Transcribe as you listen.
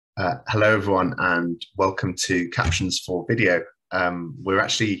Hello, everyone, and welcome to Captions for Video. We're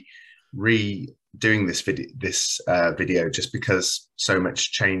actually redoing this video just because so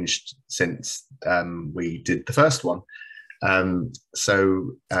much changed since we did the first one.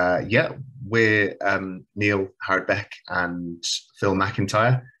 Yeah, we're Neil Howard-Beck and Phil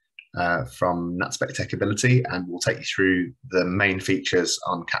McIntyre from NatSpecTechAbility, and we'll take you through the main features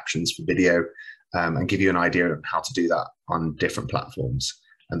on Captions for Video and give you an idea of how to do that on different platforms.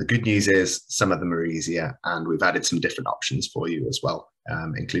 And the good news is some of them are easier, and we've added some different options for you as well,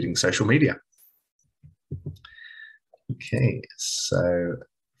 including social media. Okay, so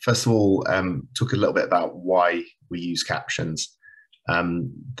first of all, talk a little bit about why we use captions.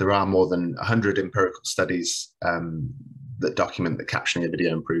 There are more than 100 empirical studies that document that captioning a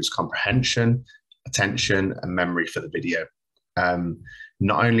video improves comprehension, attention, and memory for the video.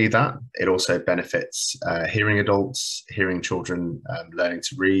 Not only that, it also benefits hearing adults, hearing children learning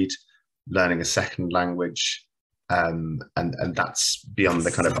to read, learning a second language, and that's beyond the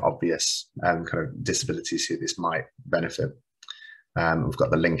kind of obvious kind of disabilities who this might benefit. We've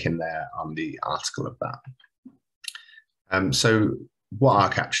got the link in there on the article of that. So what are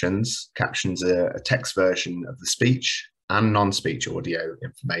captions? Captions are a text version of the speech and non-speech audio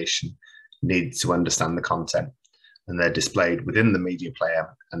information needed to understand the content. And they're displayed within the media player,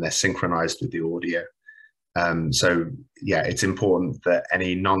 and they're synchronized with the audio. So yeah, it's important that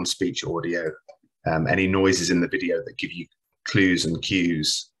any non-speech audio, any noises in the video that give you clues and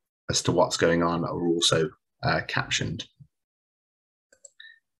cues as to what's going on are also captioned.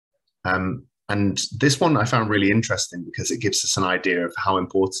 And this one I found really interesting because it gives us an idea of how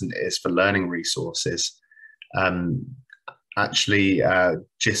important it is for learning resources. Actually,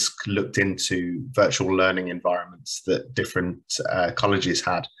 JISC looked into virtual learning environments that different colleges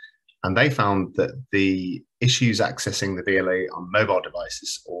had, and they found that the issues accessing the VLE on mobile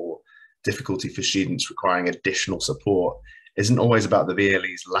devices or difficulty for students requiring additional support isn't always about the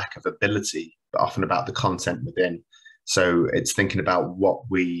VLE's lack of ability, but often about the content within. So it's thinking about what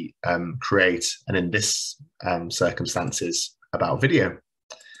we create, and in this circumstances, about video.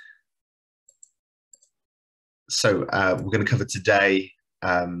 So we're going to cover today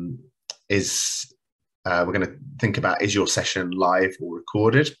we're going to think about, is your session live or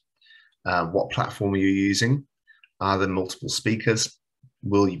recorded? What platform are you using? Are there multiple speakers?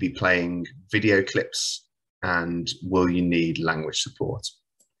 Will you be playing video clips? And will you need language support?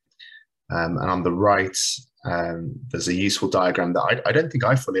 And on the right, there's a useful diagram that I don't think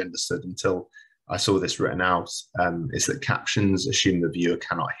I fully understood until I saw this written out, is that captions assume the viewer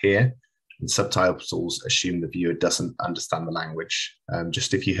cannot hear, and subtitles assume the viewer doesn't understand the language,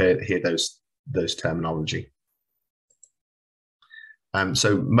 just if you hear those terminology.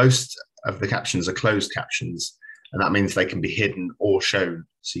 So most of the captions are closed captions, and that means they can be hidden or shown,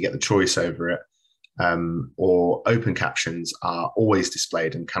 so you get the choice over it. Or open captions are always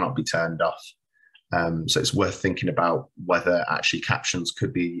displayed and cannot be turned off. So it's worth thinking about whether actually captions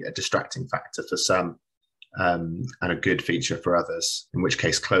could be a distracting factor for some, and a good feature for others, in which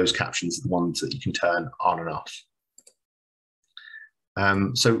case closed captions are the ones that you can turn on and off.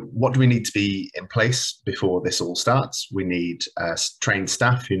 So what do we need to be in place before this all starts? We need trained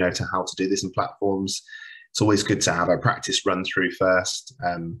staff who know how to do this in platforms. It's always good to have a practice run through first.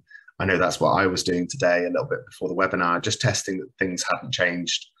 I know that's what I was doing today, a little bit before the webinar, just testing that things hadn't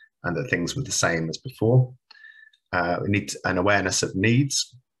changed and that things were the same as before. We need an awareness of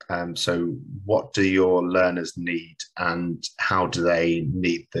needs. So what do your learners need, and how do they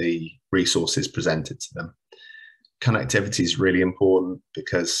need the resources presented to them? Connectivity is really important,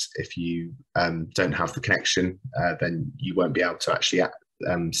 because if you don't have the connection, then you won't be able to actually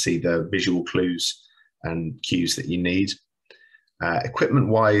see the visual clues and cues that you need.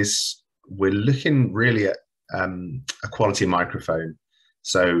 Equipment-wise, we're looking really at a quality microphone.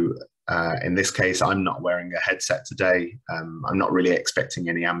 So in this case, I'm not wearing a headset today. I'm not really expecting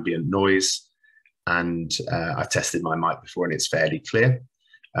any ambient noise, and I've tested my mic before and it's fairly clear.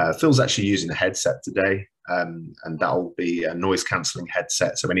 Phil's actually using a headset today, and that'll be a noise cancelling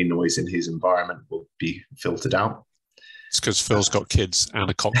headset, so any noise in his environment will be filtered out. It's because Phil's got kids and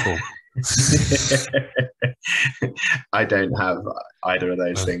a cockerel. I don't have either of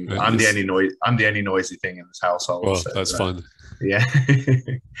those things. I'm the only noisy thing in this household. Well, so, that's fine. Yeah.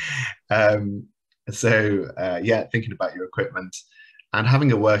 Yeah, thinking about your equipment and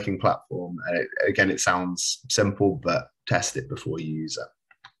having a working platform. Again, it sounds simple, but test it before you use it.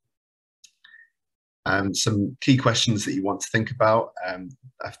 Some key questions that you want to think about.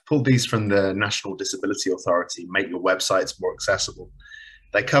 I've pulled these from the National Disability Authority, Make Your Websites More Accessible.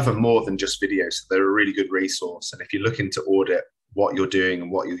 They cover more than just video, so they're a really good resource. And if you're looking to audit what you're doing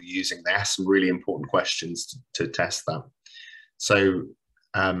and what you're using. They ask some really important questions to test that. So,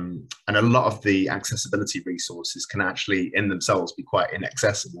 and a lot of the accessibility resources can actually in themselves be quite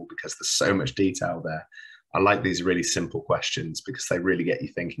inaccessible because there's so much detail there. I like these really simple questions because they really get you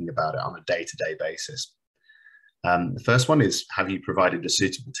thinking about it on a day-to-day basis. The first one is, have you provided a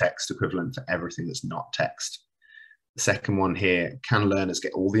suitable text equivalent for everything that's not text? The second one here, can learners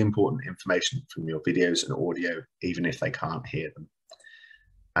get all the important information from your videos and audio, even if they can't hear them?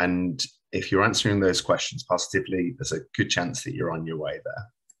 And if you're answering those questions positively, there's a good chance that you're on your way there.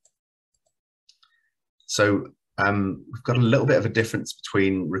 So we've got a little bit of a difference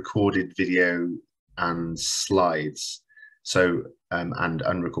between recorded video and slides, so and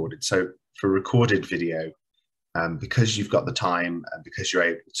unrecorded. So for recorded video, because you've got the time and because you're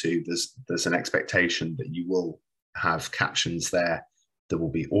able to, there's an expectation that you will have captions there. There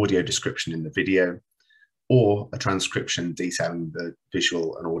will be audio description in the video or a transcription detailing the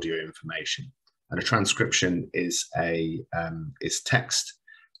visual and audio information. And a transcription is text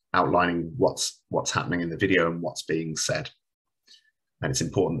outlining what's happening in the video and what's being said. And it's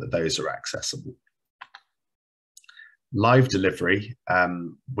important that those are accessible. Live delivery,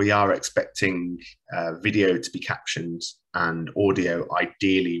 we are expecting video to be captioned and audio,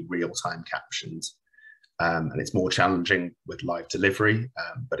 ideally real-time captioned. And it's more challenging with live delivery,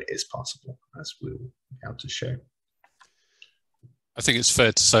 but it is possible, as we'll be able to show. I think it's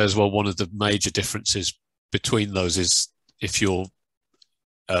fair to say as well, one of the major differences between those is if you're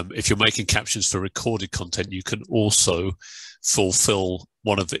making captions for recorded content, you can also fulfill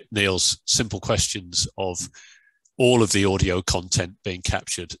one of Neil's simple questions of all of the audio content being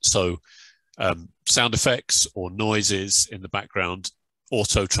captured. So sound effects or noises in the background,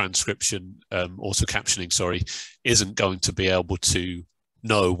 auto captioning, sorry, isn't going to be able to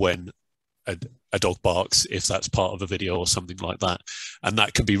know when a dog barks, if that's part of a video or something like that. And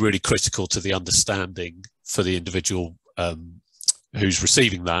that can be really critical to the understanding for the individual who's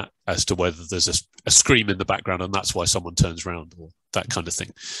receiving that as to whether there's a scream in the background and that's why someone turns around or that kind of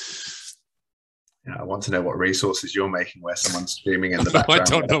thing. Yeah, I want to know what resources you're making where someone's screaming in the background. I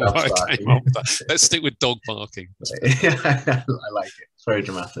don't know why I came up with that. Let's stick with dog barking. Yeah, I like it. It's very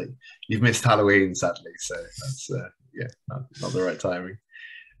dramatic. You've missed Halloween, sadly, so that's not the right timing.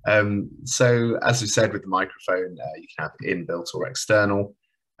 So as we said with the microphone, you can have inbuilt or external.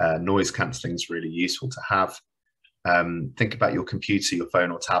 Noise cancelling is really useful to have. Think about your computer, your phone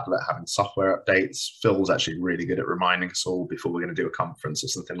or tablet having software updates. Phil's actually really good at reminding us all before we're going to do a conference or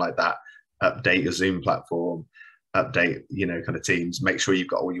something like that. Update your Zoom platform, update, kind of Teams, make sure you've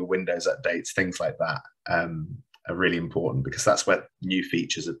got all your Windows updates, things like that are really important because that's where new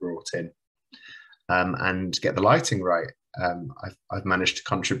features are brought in. And get the lighting right. I've managed to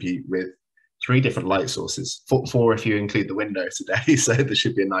contribute with 3 different light sources, 4 if you include the window today, so there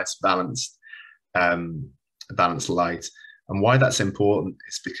should be a nice balanced light. And why that's important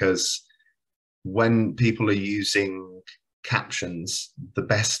is because when people are using captions, the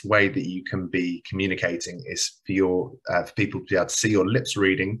best way that you can be communicating is for people to be able to see your lips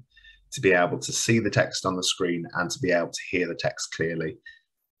reading, to be able to see the text on the screen and to be able to hear the text clearly.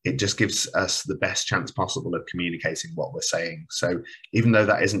 It just gives us the best chance possible of communicating what we're saying. So even though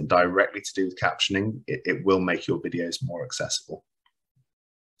that isn't directly to do with captioning, it will make your videos more accessible.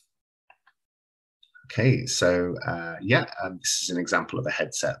 Okay, so this is an example of a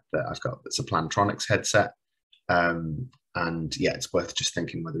headset that I've got that's a Plantronics headset. And yeah, it's worth just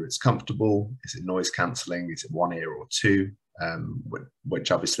thinking whether it's comfortable. Is it noise cancelling? Is it one ear or 2?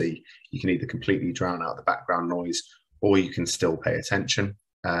 Which obviously you can either completely drown out the background noise or you can still pay attention.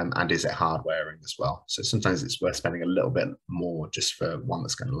 And is it hard wearing as well? So sometimes it's worth spending a little bit more just for one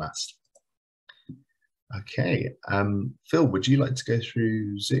that's going to last. Okay, Phil, would you like to go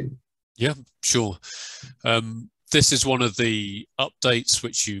through Zoom? Yeah, sure. This is one of the updates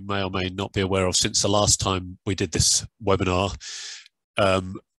which you may or may not be aware of since the last time we did this webinar.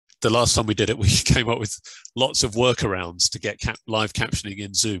 The last time we did it, we came up with lots of workarounds to get live captioning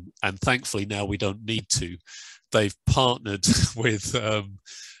in Zoom. And thankfully now we don't need to. They've partnered with a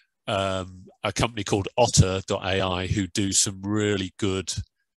company called Otter.ai who do some really good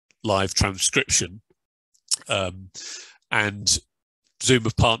live transcription. And Zoom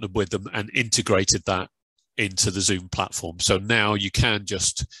have partnered with them and integrated that into the Zoom platform. So now you can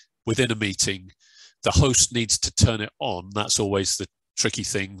just, within a meeting, the host needs to turn it on. That's always the tricky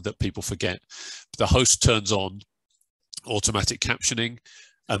thing that people forget. The host turns on automatic captioning,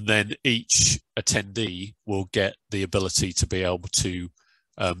 and then each attendee will get the ability to be able to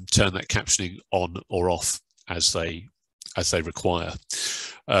turn that captioning on or off as they require.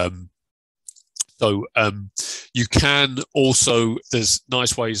 So you can also, there's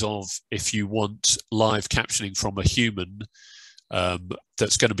nice ways of, if you want live captioning from a human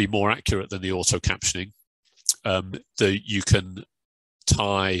that's going to be more accurate than the auto captioning, that you can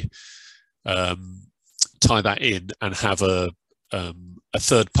tie that in and have a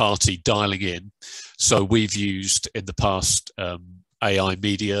third party dialing in. So we've used in the past AI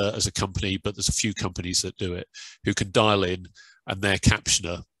Media as a company, but there's a few companies that do it, who can dial in, and their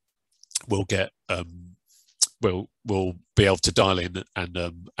captioner will get will be able to dial in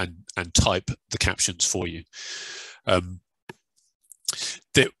and type the captions for you.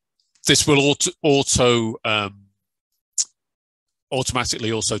 This will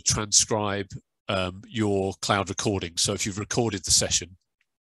automatically also transcribe your cloud recording. So if you've recorded the session,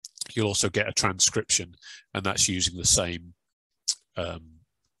 you'll also get a transcription, and that's using the same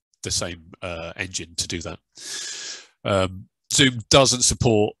engine to do that. Zoom doesn't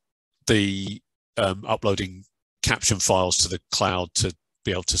support the uploading caption files to the cloud to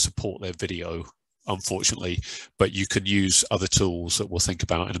be able to support their video, unfortunately, but you can use other tools that we'll think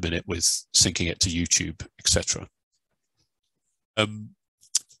about in a minute with syncing it to YouTube, etc.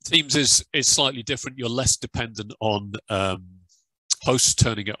 Teams is slightly different. You're less dependent on hosts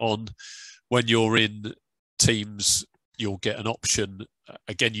turning it on. When you're in Teams, you'll get an option.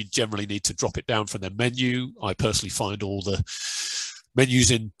 Again, you generally need to drop it down from their menu. I personally find all the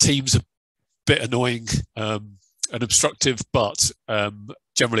menus in Teams a bit annoying and obstructive, but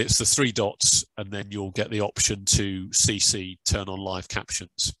generally it's the three dots, and then you'll get the option to CC, turn on live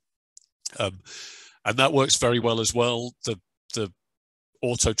captions. And that works very well as well. The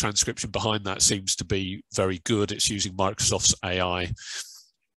auto transcription behind that seems to be very good. It's using Microsoft's AI,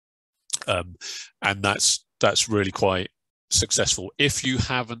 and that's really quite successful. If you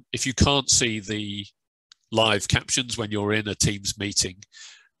can't see the live captions when you're in a Teams meeting,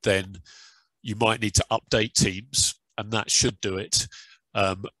 then you might need to update Teams, and that should do it.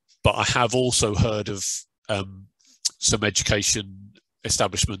 But I have also heard of some education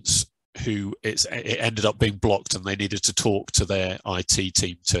establishments who it ended up being blocked, and they needed to talk to their IT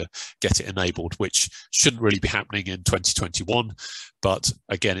team to get it enabled, which shouldn't really be happening in 2021. But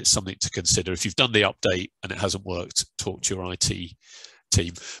again, it's something to consider. If you've done the update and it hasn't worked, talk to your IT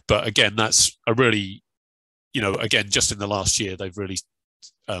team. But again, that's a really, again, just in the last year, they've really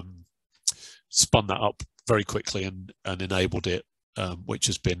spun that up very quickly and enabled it, which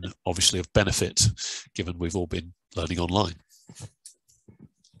has been obviously of benefit, given we've all been learning online.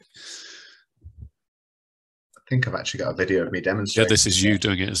 I think I've actually got a video of me demonstrating. Yeah, this is you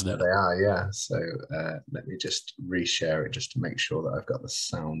doing it, isn't it? They are, yeah. So let me just reshare it just to make sure that I've got the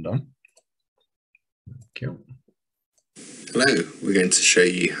sound on. Cool. Hello, we're going to show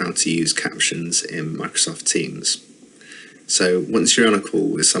you how to use captions in Microsoft Teams. So once you're on a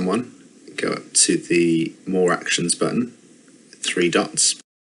call with someone, go up to the More Actions button, three dots,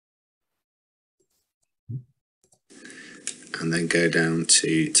 and then go down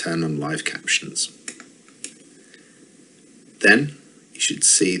to Turn on Live Captions. Then you should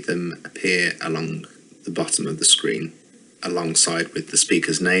see them appear along the bottom of the screen, alongside with the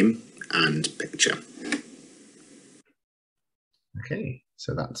speaker's name and picture. Okay,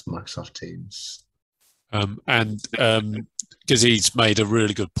 so that's Microsoft Teams. Gizzy's made a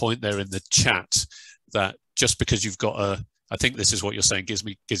really good point there in the chat, that just because you've got I think this is what you're saying,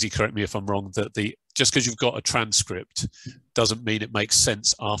 Gizzy, correct me if I'm wrong, that just because you've got a transcript doesn't mean it makes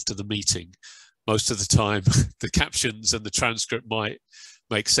sense after the meeting. Most of the time, the captions and the transcript might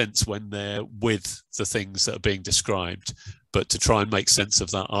make sense when they're with the things that are being described, but to try and make sense of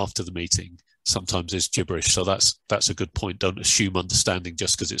that after the meeting sometimes is gibberish. So that's a good point. Don't assume understanding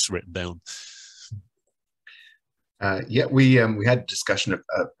just because it's written down. Yeah, we had a discussion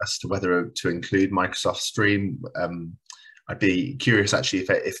as to whether to include Microsoft Stream. I'd be curious actually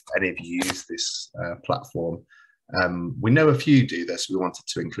if any of you use this platform. We know a few do this. We wanted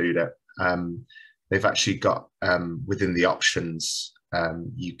to include it. They've actually got within the options,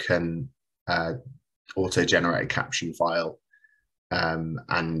 you can auto-generate a caption file,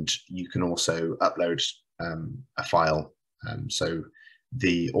 and you can also upload a file. So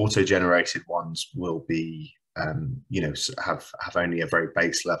the auto-generated ones will be, have only a very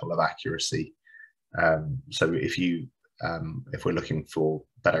base level of accuracy. So if we're looking for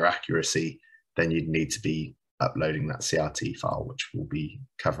better accuracy, then you'd need to be uploading that CRT file, which we'll be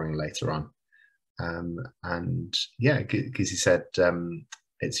covering later on. And yeah, Gizzy said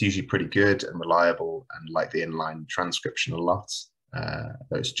it's usually pretty good and reliable, and like the inline transcription a lot.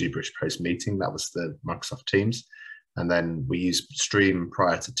 Those gibberish post meeting, that was the Microsoft Teams. And then we use Stream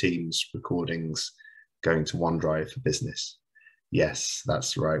prior to Teams recordings going to OneDrive for business. Yes,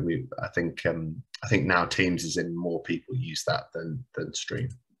 that's right. I think now Teams is in more people use that than Stream.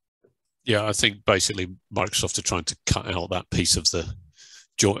 Yeah, I think basically Microsoft are trying to cut out that piece of the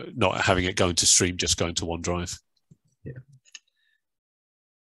not having it going to Stream, just going to OneDrive. Yeah.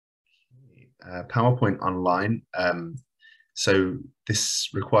 PowerPoint Online. So this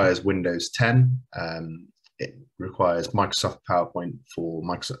requires Windows 10. It requires Microsoft PowerPoint for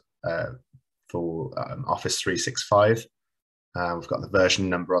Office 365. We've got the version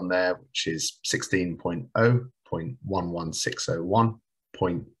number on there, which is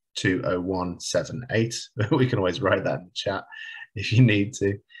 16.0.11601.20178. We can always write that in the chat if you need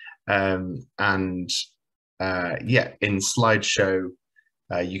to. Yeah, in slideshow,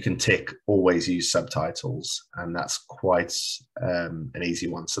 you can tick always use subtitles, and that's quite an easy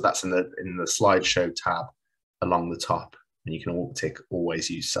one. So that's in the slideshow tab along the top, and you can tick always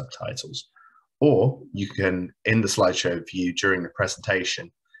use subtitles. Or you can, in the slideshow view during the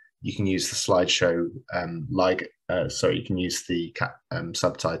presentation, you can use the slideshow you can use the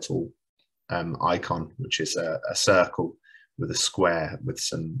subtitle icon, which is a circle with a square with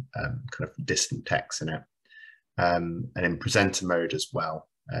some kind of distant text in it. And in presenter mode as well,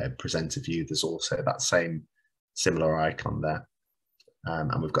 presenter view, there's also that same similar icon there.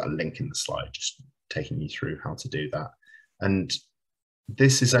 And we've got a link in the slide just taking you through how to do that. And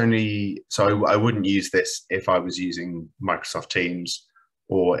this is only, so I wouldn't use this if I was using Microsoft Teams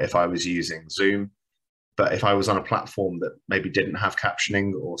or if I was using Zoom. But if I was on a platform that maybe didn't have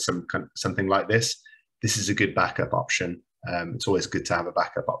captioning or something like this, this is a good backup option. It's always good to have a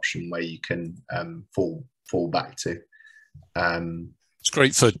backup option where you can fall back to. It's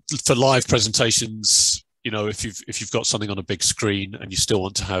great for live presentations. You know, if you've got something on a big screen and you still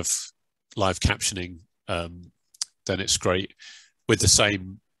want to have live captioning, then it's great. With the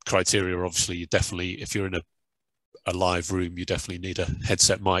same criteria, obviously, you definitely, if you're in a live room, you definitely need a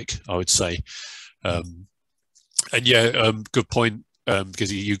headset mic, I would say. And yeah, good point.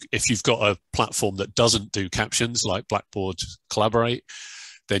 Because if you've got a platform that doesn't do captions like Blackboard Collaborate,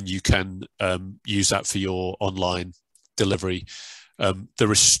 then you can use that for your online delivery. The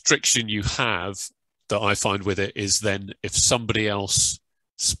restriction you have that I find with it is then if somebody else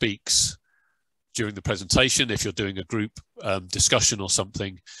speaks during the presentation, if you're doing a group discussion or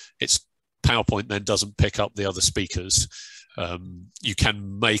something, it's PowerPoint then doesn't pick up the other speakers. You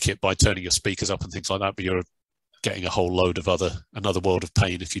can make it by turning your speakers up and things like that, but you're getting a whole load of another world of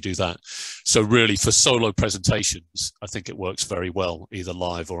pain if you do that. So really for solo presentations, I think it works very well, either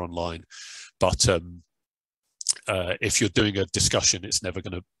live or online. But if you're doing a discussion, it's never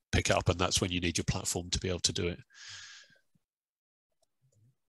going to pick it up, and that's when you need your platform to be able to do it.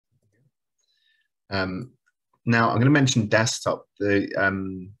 Now I'm going to mention desktop.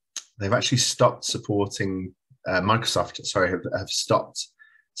 They've actually stopped supporting, Microsoft, sorry, have stopped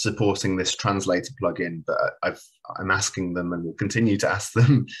supporting this translator plugin, but I'm asking them and will continue to ask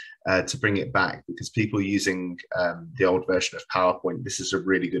them to bring it back, because people using the old version of PowerPoint, this is a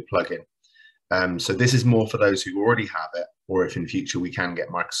really good plugin. So this is more for those who already have it, or if in future we can get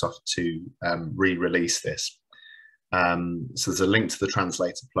Microsoft to re-release this. So there's a link to the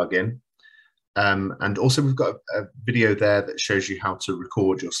translator plugin. And also we've got a video there that shows you how to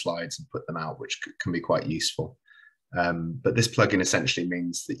record your slides and put them out, which can be quite useful. But this plugin essentially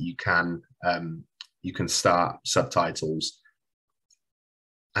means that you can start subtitles,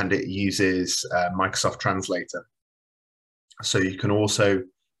 and it uses Microsoft Translator. So you can also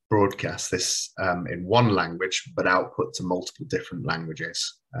broadcast this in one language, but output to multiple different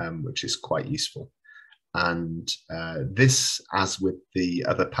languages, which is quite useful. And this, as with the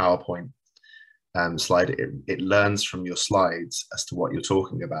other PowerPoint slide, it learns from your slides as to what you're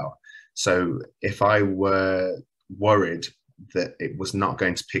talking about. So if I were worried that it was not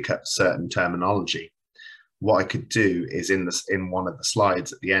going to pick up certain terminology, what I could do is in one of the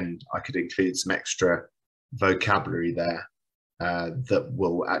slides at the end, I could include some extra vocabulary there that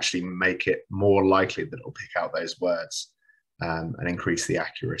will actually make it more likely that it'll pick out those words and increase the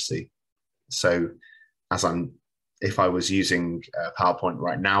accuracy. So if I was using PowerPoint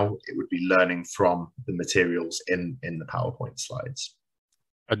right now, it would be learning from the materials in the PowerPoint slides.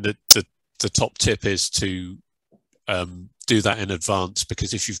 And the top tip is to do that in advance,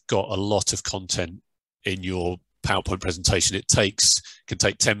 because if you've got a lot of content in your PowerPoint presentation, it can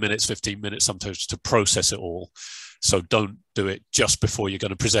take 10 minutes, 15 minutes sometimes to process it all. So don't do it just before you're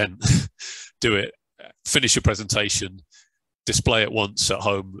going to present. Do it, finish your presentation, display it once at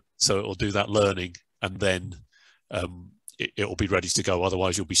home, so it will do that learning, and then it will be ready to go.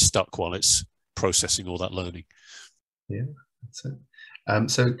 Otherwise, you'll be stuck while it's processing all that learning. Yeah, that's it.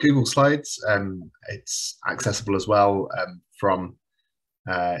 So Google Slides, it's accessible as well from.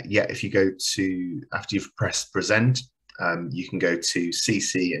 If you go to, after you've pressed present, you can go to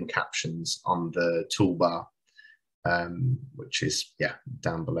CC and captions on the toolbar, which is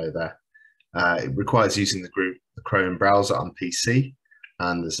down below there. It requires using the Chrome browser on PC,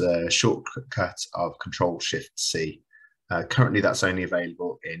 and there's a shortcut of Control-Shift-C. Currently, that's only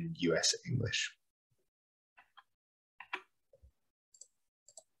available in US English.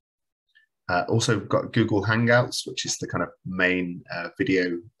 Also, we've got Google Hangouts, which is the kind of main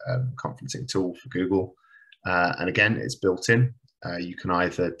video conferencing tool for Google. And again, it's built in. You can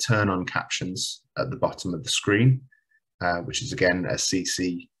either turn on captions at the bottom of the screen, which is again a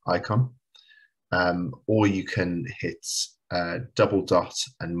CC icon, or you can hit double dot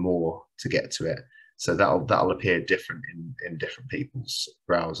and more to get to it. So that'll appear different in different people's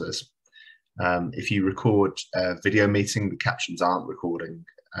browsers. If you record a video meeting, the captions aren't recording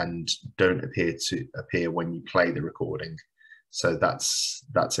and don't appear when you play the recording. So that's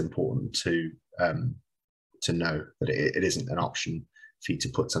important to know that it isn't an option for you to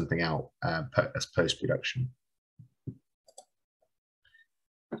put something out as post-production.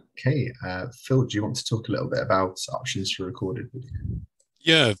 Okay, Phil, do you want to talk a little bit about options for recorded video?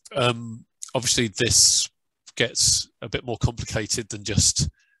 Yeah, obviously this gets a bit more complicated than just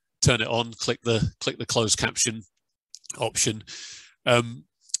turn it on, click the closed caption option.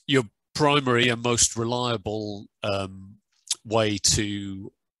 Your primary and most reliable way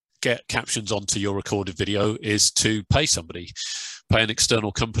to get captions onto your recorded video is to pay somebody, pay an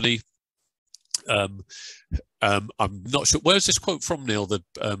external company. I'm not sure, where's this quote from, Neil?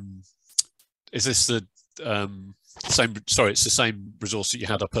 Is this the same? Sorry, it's the same resource that you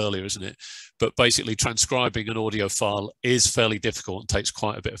had up earlier, isn't it? But basically, transcribing an audio file is fairly difficult and takes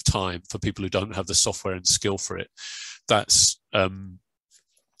quite a bit of time for people who don't have the software and skill for it. That's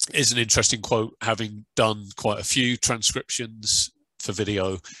is an interesting quote. Having done quite a few transcriptions for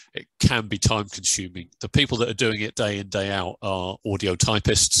video, it can be time consuming. The people that are doing it day in, day out are audio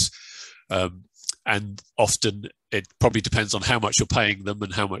typists. And often it probably depends on how much you're paying them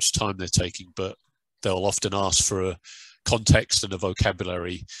and how much time they're taking, but they'll often ask for a context and a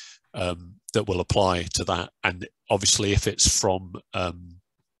vocabulary that will apply to that. And obviously if it's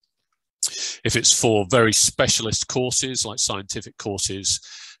for very specialist courses, like scientific courses,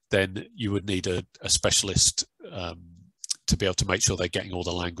 then you would need a specialist to be able to make sure they're getting all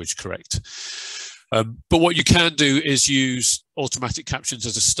the language correct. But what you can do is use automatic captions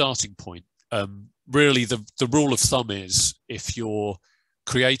as a starting point. Really, the rule of thumb is if you're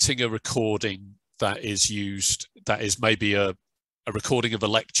creating a recording that is maybe a recording of a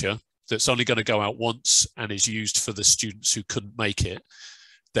lecture that's only going to go out once and is used for the students who couldn't make it,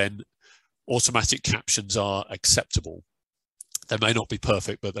 then automatic captions are acceptable. They may not be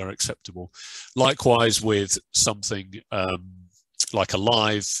perfect, but they're acceptable. Likewise with something like a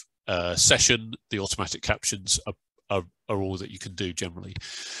live session, the automatic captions are all that you can do generally.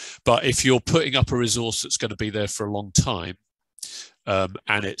 But if you're putting up a resource that's going to be there for a long time,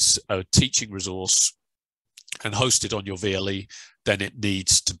 and it's a teaching resource and hosted on your VLE, then it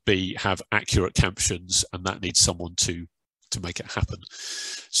needs to have accurate captions, and that needs someone to make it happen.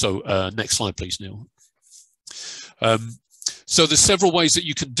 So next slide, please, Neil. So there's several ways that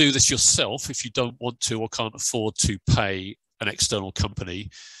you can do this yourself if you don't want to or can't afford to pay an external company.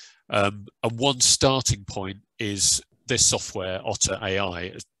 And one starting point is this software, Otter AI.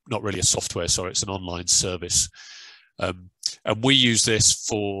 It's not really a software, sorry, it's an online service. And we use this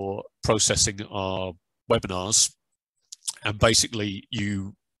for processing our webinars. And basically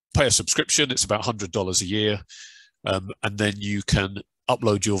you pay a subscription, it's about $100 a year. And then you can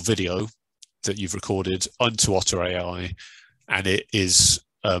upload your video that you've recorded onto Otter AI, and it is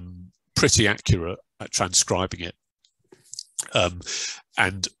pretty accurate at transcribing it.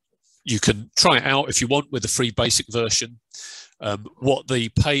 And you can try it out if you want with the free basic version. What the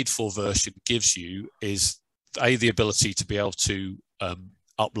paid for version gives you is the ability to be able to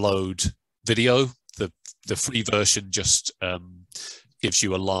upload video. The free version just gives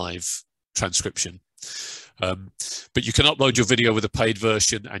you a live transcription. But you can upload your video with a paid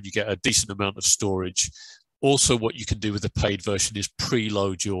version and you get a decent amount of storage. Also, what you can do with the paid version is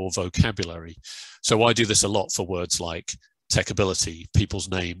preload your vocabulary. So I do this a lot for words like techability, people's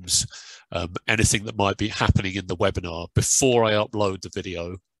names, anything that might be happening in the webinar. Before I upload the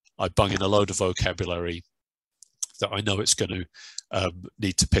video, I bung in a load of vocabulary that I know it's going to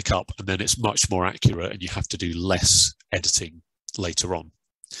need to pick up, and then it's much more accurate and you have to do less editing later on.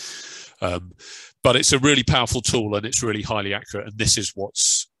 But it's a really powerful tool and it's really highly accurate, and this is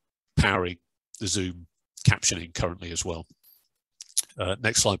what's powering the Zoom captioning currently as well.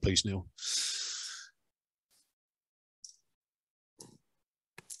 Next slide, please, Neil.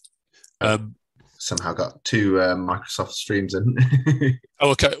 Somehow got two Microsoft streams in. Oh,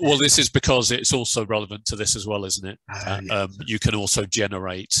 okay. Well, this is because it's also relevant to this as well, isn't it? Yeah. You can also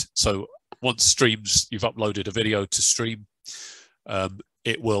generate. So once streams, you've uploaded a video to stream,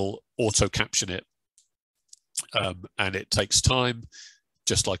 it will auto caption it. And it takes time,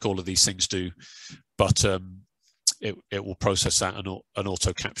 just like all of these things do. But it will process that and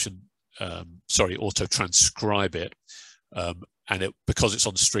auto caption, auto transcribe it. And because it's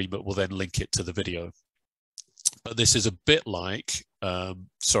on stream, it will then link it to the video. But this is a bit like,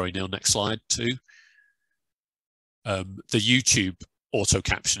 sorry, Neil, next slide too. The YouTube auto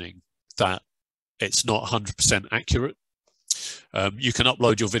captioning, that it's not 100% accurate. You can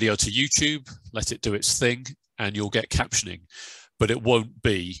upload your video to YouTube, let it do its thing, and you'll get captioning, but it won't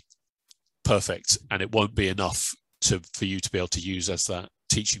be perfect, and it won't be enough for you to be able to use as that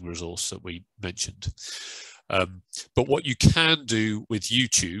teaching resource that we mentioned. But what you can do with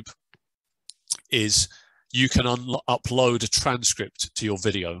YouTube is you can upload a transcript to your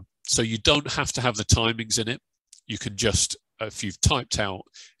video. So you don't have to have the timings in it. You can just, if you've typed out,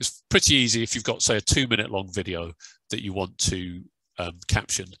 it's pretty easy if you've got, say, a 2-minute long video that you want to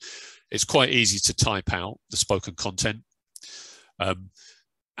caption. It's quite easy to type out the spoken content and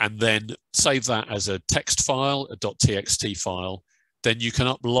then save that as a text file, a .txt file. Then you can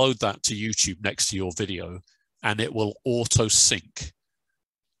upload that to YouTube next to your video, and it will auto sync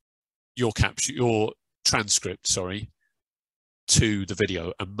your transcript, to the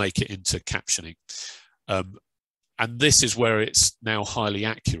video and make it into captioning. And this is where it's now highly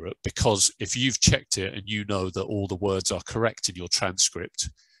accurate, because if you've checked it and you know that all the words are correct in your transcript,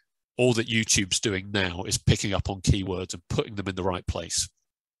 all that YouTube's doing now is picking up on keywords and putting them in the right place.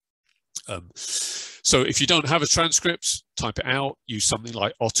 So if you don't have a transcript, type it out, use something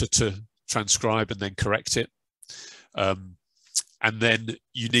like Otter to transcribe and then correct it. And then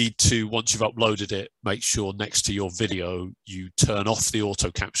you need to, once you've uploaded it, make sure next to your video, you turn off the auto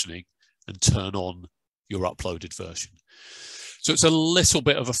captioning and turn on your uploaded version. So it's a little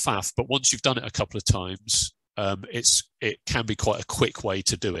bit of a faff, but once you've done it a couple of times, it can be quite a quick way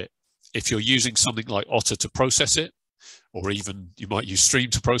to do it. If you're using something like Otter to process it, or even you might use Stream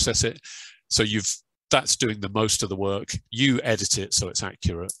to process it, so that's doing the most of the work. You edit it so it's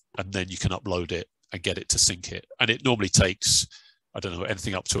accurate, and then you can upload it and get it to sync it. And it normally takes, I don't know,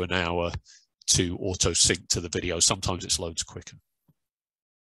 anything up to an hour to auto sync to the video. Sometimes it's loads quicker.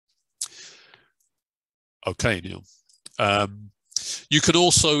 Okay, Neil. You can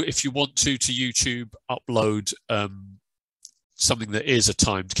also, if you want to YouTube, upload something that is a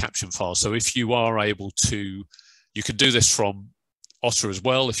timed caption file. So if you are able to, you can do this from Otter as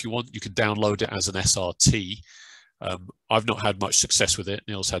well. If you want, you can download it as an SRT. I've not had much success with it.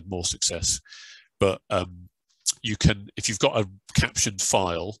 Neil's had more success. But you can, if you've got a captioned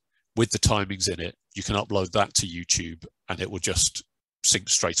file with the timings in it, you can upload that to YouTube and it will just sync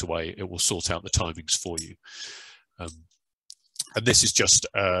straight away. It will sort out the timings for you. And this is just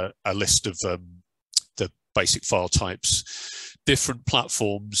a list of the basic file types. Different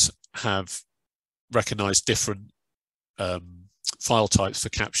platforms have recognized different file types for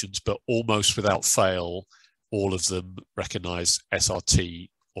captions, but almost without fail, all of them recognize SRT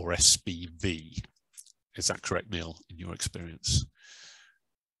or SBV. Is that correct, Neil, in your experience?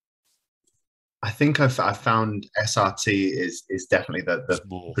 I think I've found SRT is definitely the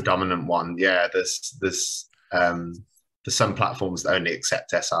predominant one. Yeah, there's some platforms that only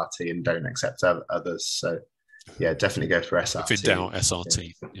accept SRT and don't accept others. So yeah, definitely go for SRT. If in doubt,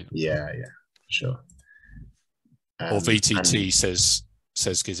 SRT. Yeah, sure. Or VTT, says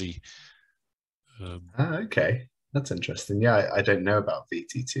Gizzy. Okay, that's interesting. Yeah, I don't know about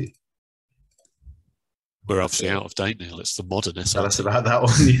VTT. We're obviously out of date, Neil. It's the modern SRT. Tell us about that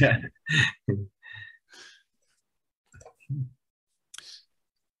one, yeah.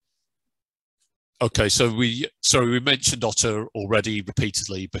 Okay, so we mentioned Otter already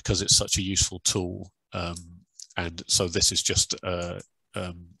repeatedly because it's such a useful tool, and so this is just a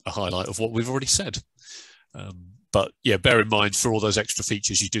highlight of what we've already said. But yeah, bear in mind, for all those extra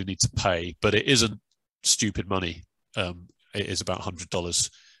features, you do need to pay, but it isn't stupid money. It is about $100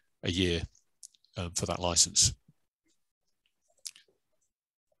 a year for that license.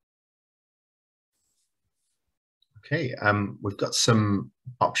 Okay, we've got some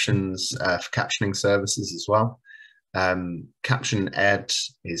options for captioning services as well. Caption Ed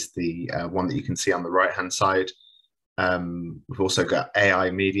is the one that you can see on the right-hand side. We've also got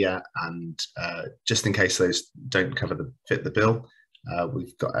AI Media, and just in case those don't fit the bill,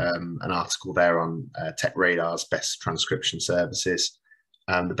 we've got an article there on Tech Radar's best transcription services.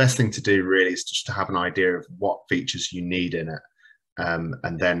 The best thing to do really is just to have an idea of what features you need in it.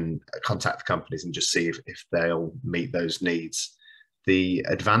 and then contact the companies and just see if they'll meet those needs. The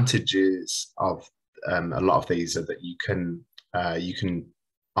advantages of a lot of these are that you can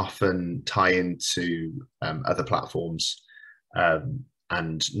often tie into other platforms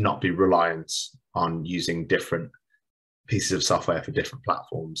and not be reliant on using different pieces of software for different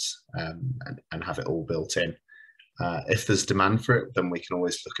platforms, and have it all built in. If there's demand for it, then we can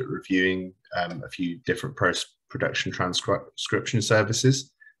always look at reviewing a few different post-production transcription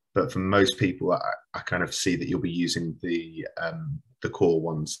services. But for most people, I kind of see that you'll be using the core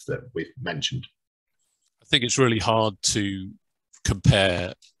ones that we've mentioned. I think it's really hard to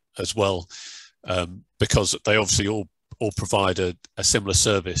compare as well, because they obviously all provide a similar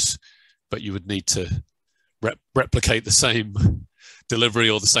service, but you would need to replicate the same delivery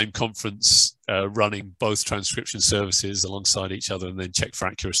or the same conference running both transcription services alongside each other and then check for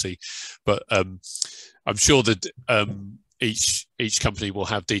accuracy. But I'm sure that each company will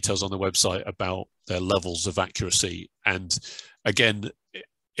have details on the website about their levels of accuracy. And again,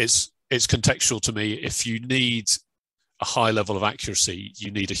 it's contextual to me. If you need a high level of accuracy, you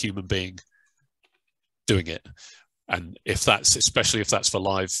need a human being doing it. And if that's, especially if that's for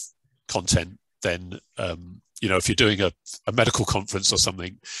live content, then if you're doing a medical conference or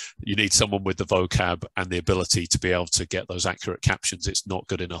something, you need someone with the vocab and the ability to be able to get those accurate captions. It's not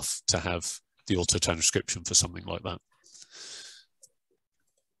good enough to have the auto transcription for something like that.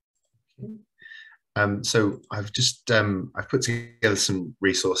 So I've just I've put together some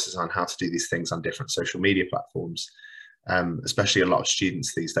resources on how to do these things on different social media platforms. Especially a lot of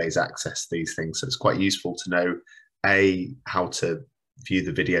students these days access these things, so it's quite useful to know how to view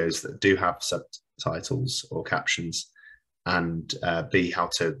the videos that do have subtitles or captions, and B, how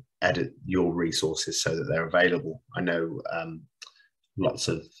to edit your resources so that they're available. I know lots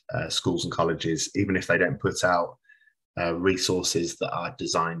of schools and colleges, even if they don't put out resources that are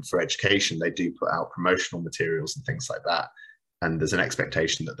designed for education, they do put out promotional materials and things like that, and there's an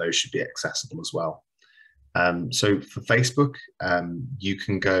expectation that those should be accessible as well. So for Facebook, you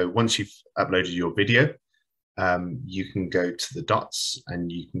can go, once you've uploaded your video, you can go to the dots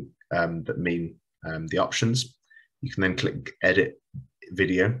and you can that mean the options. You can then click edit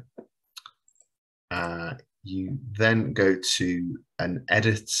video. You then go to an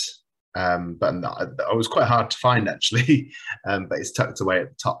edit button that was quite hard to find actually, but it's tucked away at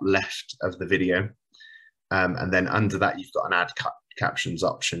the top left of the video. And then under that, you've got an add captions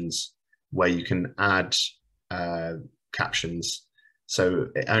options where you can add captions. So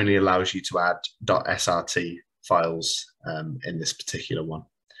it only allows you to add .srt files in this particular one.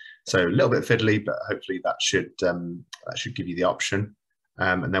 So a little bit fiddly, but hopefully that should give you the option.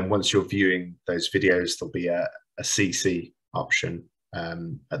 And then once you're viewing those videos, there'll be a CC option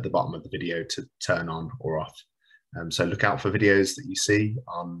at the bottom of the video to turn on or off. So look out for videos that you see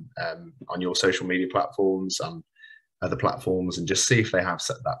on your social media platforms, on other platforms, and just see if they have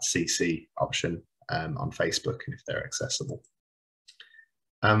set that CC option on Facebook and if they're accessible.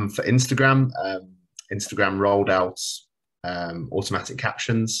 For Instagram, Instagram rolled out automatic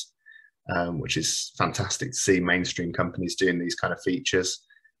captions, which is fantastic to see mainstream companies doing these kind of features.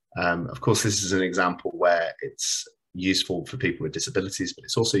 Of course, this is an example where it's useful for people with disabilities, but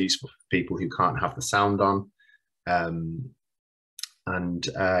it's also useful for people who can't have the sound on.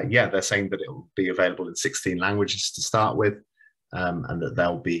 Yeah, they're saying that it will be available in 16 languages to start with, and that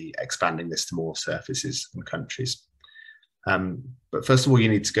they'll be expanding this to more surfaces and countries. But first of all, you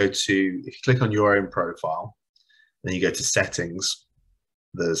need to go to, if you click on your own profile, then you go to settings,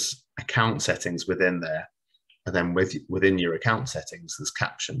 there's account settings within there, and then within your account settings, there's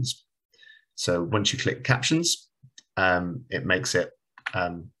captions. So once you click captions, it makes it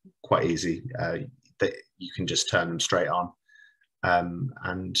quite easy. That you can just turn them straight on.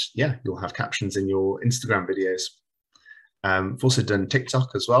 And yeah, you'll have captions in your Instagram videos. I've also done TikTok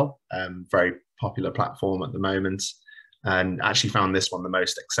as well, very popular platform at the moment, and actually found this one the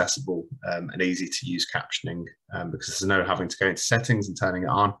most accessible and easy to use captioning, because there's no having to go into settings and turning it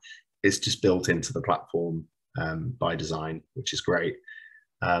on. It's just built into the platform by design, which is great.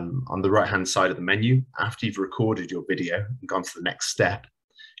 On the right hand side of the menu, after you've recorded your video and gone to the next step,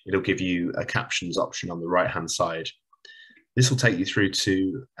 it'll give you a captions option on the right hand side. This will take you through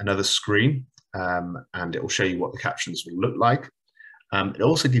to another screen, and it will show you what the captions will look like. It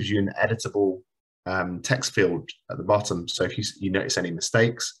also gives you an editable text field at the bottom. So if you notice any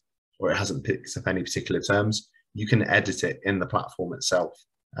mistakes or it hasn't picked up any particular terms, you can edit it in the platform itself.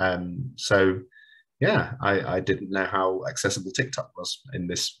 So yeah, I didn't know how accessible TikTok was in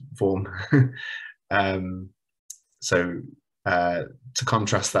this form. So to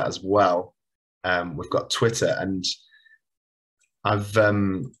contrast that as well, we've got Twitter, and I've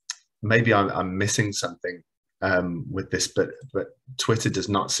maybe I'm missing something with this, but Twitter does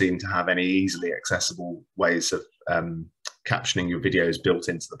not seem to have any easily accessible ways of captioning your videos built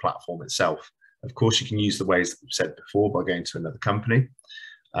into the platform itself. Of course, you can use the ways that we've said before by going to another company,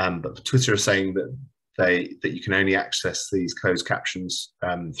 but Twitter is saying that you can only access these closed captions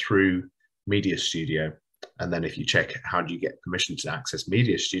through Media Studio. And then if you check how do you get permission to access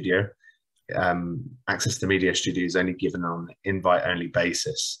Media Studio, access to Media Studio is only given on an invite-only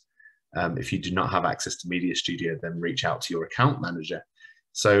basis. If you do not have access to Media Studio, then reach out to your account manager.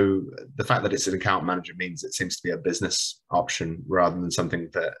 So the fact that it's an account manager means it seems to be a business option rather than something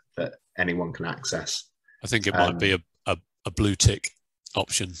that anyone can access. I think it might be a blue tick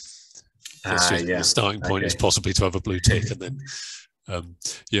option. Yeah. The starting point is possibly to have a blue tick, and then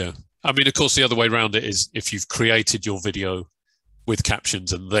yeah. I mean, of course, the other way around it is if you've created your video with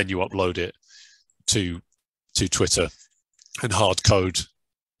captions and then you upload it to Twitter and hard code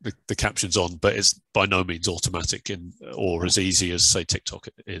the captions on, but it's by no means automatic or as easy as, say, TikTok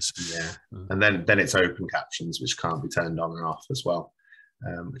is. Yeah, and then it's open captions, which can't be turned on and off as well,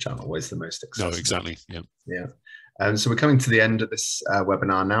 which aren't always the most accessible. No, exactly. Yeah. So we're coming to the end of this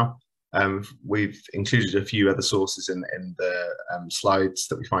webinar now. We've included a few other sources in the slides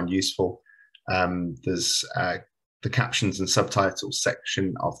that we find useful. There's the captions and subtitles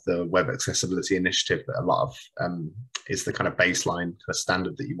section of the Web Accessibility Initiative that a lot of is the kind of baseline kind of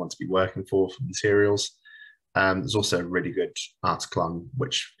standard that you want to be working for materials. There's also a really good article on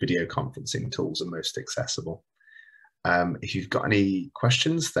which video conferencing tools are most accessible. If you've got any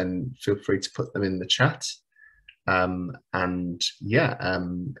questions, then feel free to put them in the chat. And yeah,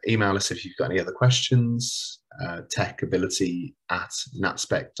 email us if you've got any other questions,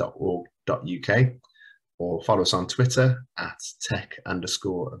 techability@natspec.org.uk, or follow us on Twitter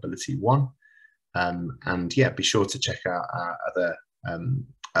 @tech_ability1. And yeah, be sure to check out our other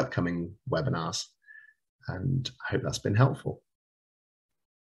upcoming webinars, and I hope that's been helpful.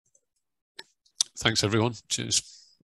 Thanks, everyone. Cheers.